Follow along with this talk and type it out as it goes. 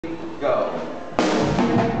go.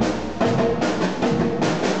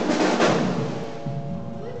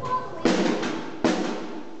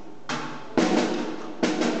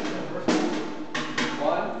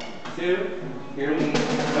 One, two, here we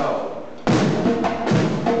go.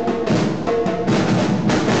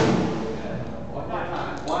 One more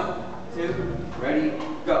time. 1, 2, ready,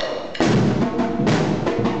 go.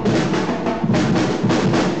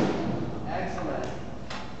 Excellent.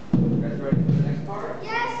 You guys ready for the next part?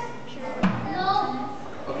 Yes. Sure. No.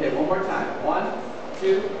 Okay, one more time. 1,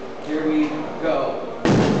 2, here we go.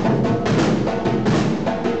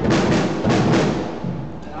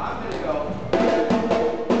 And I'm going to go.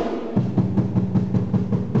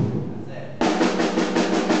 That's it.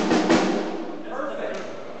 Perfect.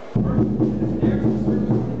 So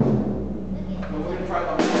we're going to try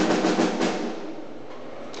that.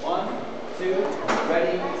 1, 2,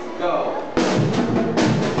 ready, go.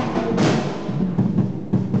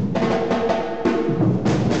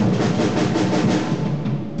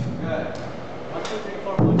 Good. 1, 2, 3,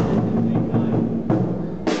 4, 5, 6, 7, 8, 9.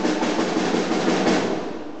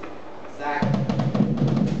 Zach.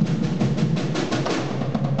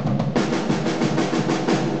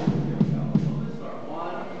 Here we go. So let's start.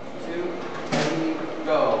 1, 2, ready,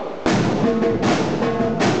 go.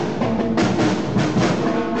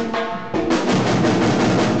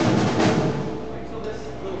 Wait till this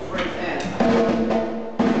little phrase ends.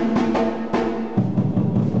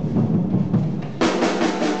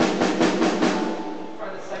 Try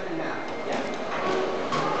the second half. Yeah.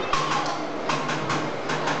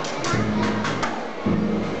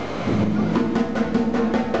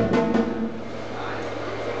 Nice.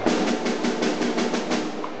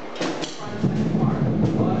 Try the second part.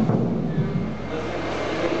 1, 2, listen,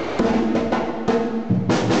 3.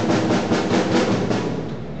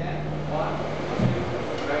 Again. 1, 2,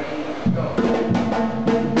 ready, go.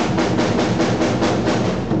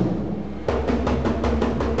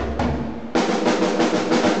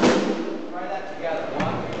 Try that together.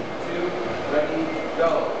 1, 2, ready,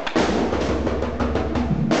 go.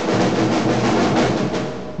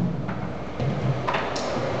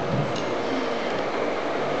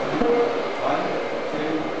 1,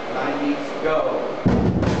 2, 90s, go.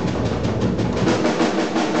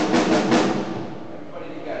 Everybody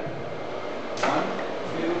together. 1,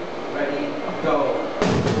 2, ready, go.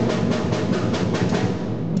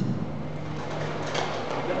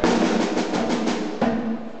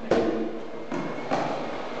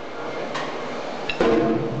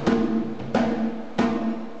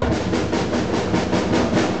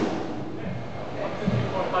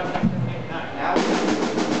 Now,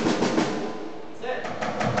 that's it.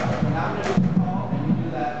 Now I'm going to do the call, and you do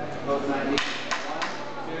that, those 90. 1,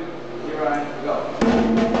 2, here I go.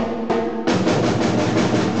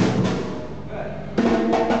 Good.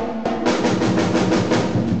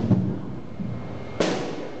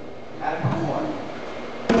 Add a couple more.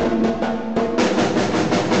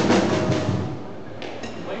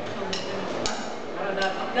 Wait till we finish. How did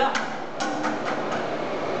that up down?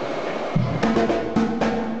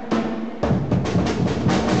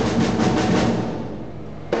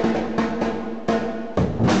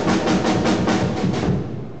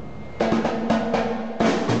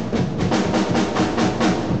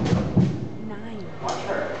 Watch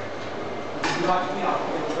her. She's watching me off.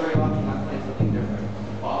 It's very often I'm playing something different.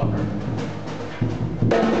 Follow her.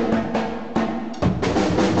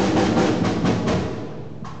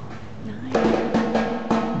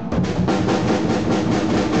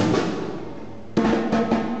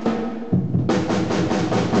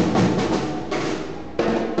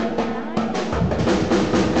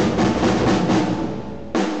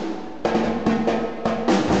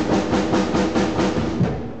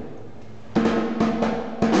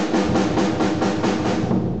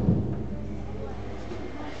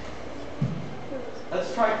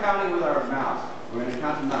 Let's try counting with our mouse. We're going to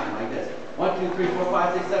count to 9 like this. 1, 2, 3, 4,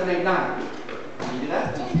 5, 6, 7, 8, 9. Can you do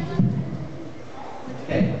that?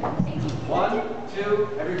 Okay. 1, 2,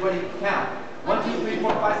 everybody count. 1, 2, 3,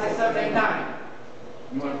 4, 5, 6, 7, 8, 9.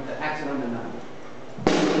 You want the accent on the 9.